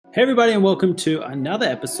Hey everybody, and welcome to another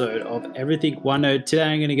episode of Everything OneNote. Today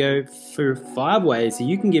I'm going to go through 5 ways that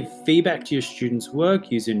you can give feedback to your students'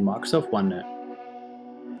 work using Microsoft OneNote.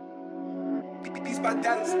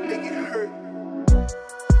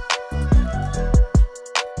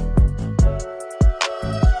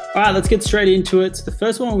 Alright, let's get straight into it. So the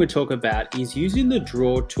first one we're going to talk about is using the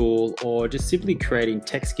draw tool or just simply creating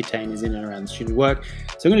text containers in and around the student work.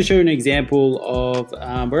 So I'm going to show you an example of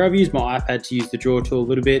where I've used my iPad to use the draw tool a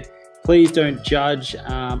little bit. Please don't judge.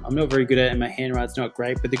 I'm not very good at it and my handwriting's not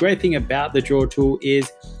great, but the great thing about the draw tool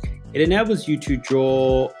is it enables you to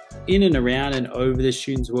draw in and around and over the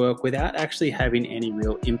student's work without actually having any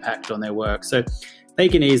real impact on their work. So they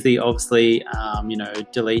can easily, obviously,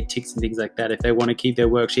 delete ticks and things like that if they want to keep their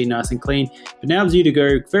worksheet nice and clean. It enables you to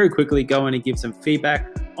go very quickly, go in and give some feedback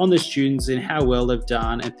on the students and how well they've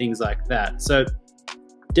done and things like that. So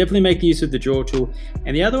definitely make use of the draw tool.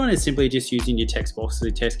 And the other one is simply just using your text boxes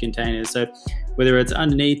or text containers. So whether it's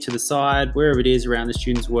underneath, to the side, wherever it is around the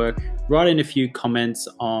student's work, write in a few comments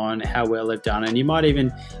on how well they've done. And you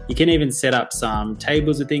can even set up some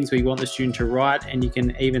tables of things where you want the student to write, and you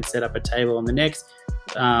can even set up a table on the next.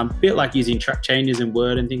 Bit like using track changes in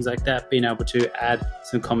Word and things like that, being able to add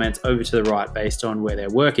some comments over to the right based on where their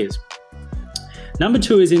work is. Number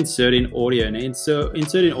 2 is inserting audio. Now,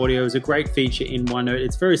 inserting audio is a great feature in OneNote.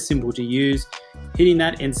 It's very simple to use. Hitting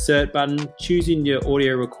that insert button, choosing your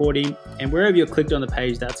audio recording, and wherever you're clicked on the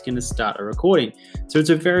page, that's going to start a recording. So it's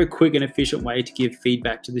a very quick and efficient way to give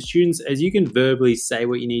feedback to the students, as you can verbally say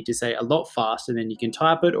what you need to say a lot faster than you can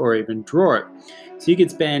type it or even draw it. So you can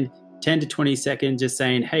spend 10 to 20 seconds just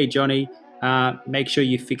saying, hey Johnny, make sure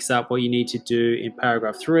you fix up what you need to do in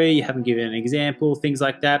paragraph 3. You haven't given an example, things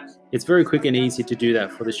like that. It's very quick and easy to do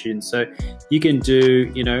that for the students. So you can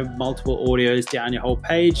do, multiple audios down your whole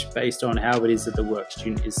page based on how it is that the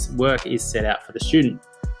work is set out for the student.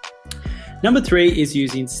 Number 3 is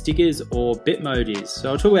using stickers or Bitmojis. So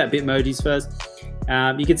I'll talk about Bitmojis first.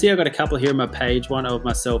 You can see I've got a couple here on my page, one of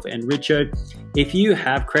myself and Richo. If you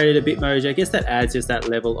have created a Bitmoji, I guess that adds just that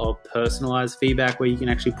level of personalized feedback where you can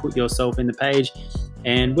actually put yourself in the page.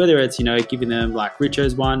 And whether it's, giving them like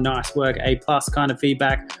Richo's one, nice work, A+ kind of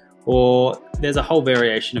feedback, or there's a whole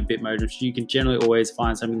variation of Bitmojis. You can generally always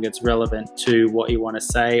find something that's relevant to what you want to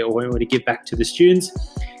say or what you want to give back to the students.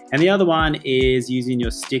 And the other one is using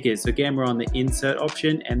your stickers. So again, we're on the insert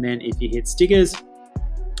option, and then if you hit stickers,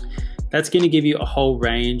 that's going to give you a whole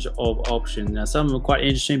range of options. Now, some of them are quite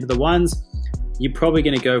interesting, but the ones you're probably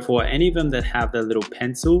going to go for any of them that have the little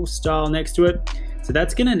pencil style next to it. So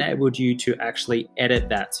that's going to enable you to actually edit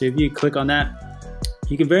that. So if you click on that,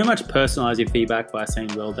 you can very much personalize your feedback by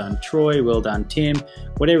saying, well done, Troy, well done, Tim,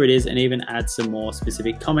 whatever it is, and even add some more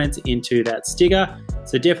specific comments into that sticker.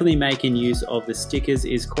 So definitely making use of the stickers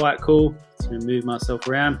is quite cool. Just going to move myself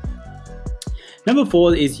around. Number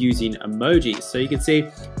 4 is using emojis. So you can see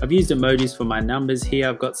I've used emojis for my numbers here.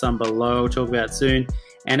 I've got some below, I'll talk about soon,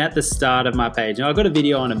 and at the start of my page. Now I've got a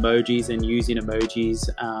video on emojis and using emojis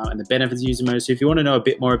and the benefits of using emojis. So if you want to know a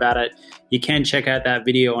bit more about it, you can check out that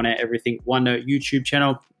video on our Everything OneNote YouTube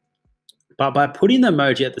channel. But by putting the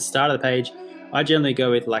emoji at the start of the page, I generally go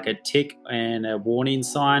with like a tick and a warning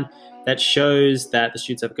sign that shows that the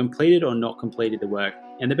students have completed or not completed the work.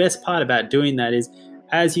 And the best part about doing that is,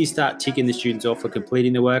 as you start ticking the students off for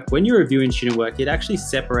completing the work, when you're reviewing student work, it actually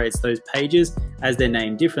separates those pages as they're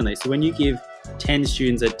named differently. So when you give 10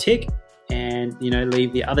 students a tick and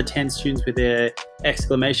leave the other 10 students with their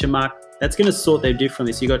exclamation mark, that's going to sort them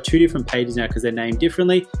differently. So you've got 2 different pages now because they're named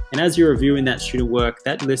differently. And as you're reviewing that student work,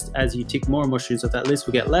 that list, as you tick more and more students off that list,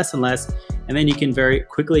 will get less and less. And then you can very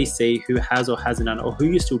quickly see who has or hasn't done, or who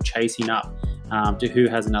you're still chasing up to who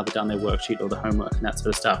hasn't either done their worksheet or the homework and that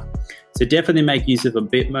sort of stuff. So definitely make use of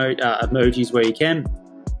emojis where you can.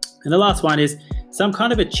 And the last one is some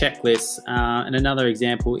kind of a checklist. And another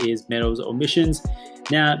example is medals or missions.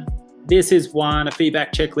 Now, this is a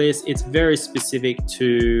feedback checklist. It's very specific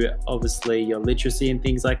to obviously your literacy and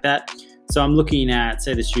things like that. So I'm looking at,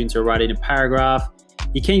 say the students are writing a paragraph.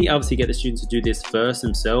 You can obviously get the students to do this first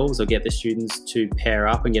themselves, or get the students to pair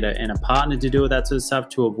up and get a partner to do that sort of stuff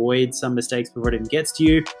to avoid some mistakes before it even gets to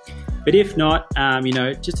you. But if not,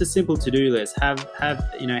 just a simple to-do list. Have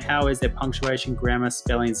how is their punctuation, grammar,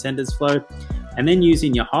 spelling, sentence flow, and then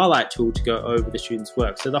using your highlight tool to go over the student's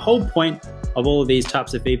work. So the whole point of all of these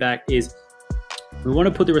types of feedback is we want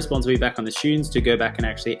to put the responsibility back on the students to go back and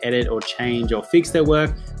actually edit or change or fix their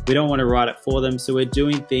work. We don't want to write it for them. So we're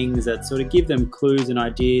doing things that sort of give them clues and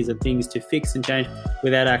ideas and things to fix and change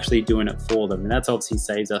without actually doing it for them. And that's obviously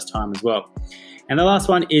saves us time as well. And the last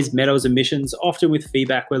one is medals and missions. Often with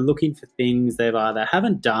feedback, we're looking for things they've either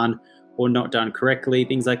haven't done or not done correctly,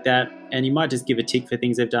 things like that. And you might just give a tick for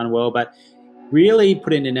things they've done well, but really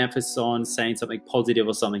putting an emphasis on saying something positive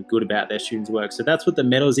or something good about their students' work. So that's what the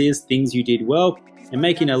medals is, things you did well, and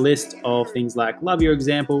making a list of things like love your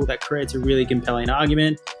example, that creates a really compelling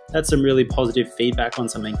argument. That's some really positive feedback on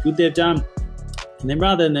something good they've done. And then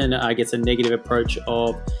rather than, I guess, a negative approach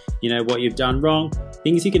of, what you've done wrong,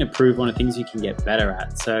 things you can improve on and things you can get better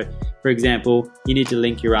at. So for example, you need to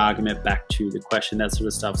link your argument back to the question, that sort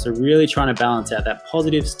of stuff. So really trying to balance out that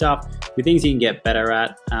positive stuff with things you can get better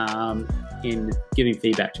at in giving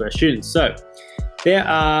feedback to our students. So there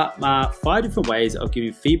are 5 different ways of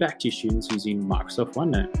giving feedback to your students using Microsoft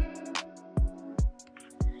OneNote.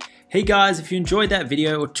 Hey guys, if you enjoyed that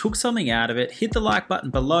video or took something out of it, hit the like button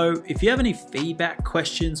below. If you have any feedback,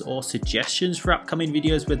 questions, or suggestions for upcoming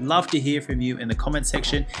videos, we'd love to hear from you in the comment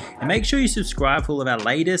section. And make sure you subscribe for all of our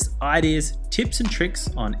latest ideas, tips, and tricks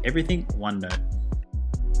on everything OneNote.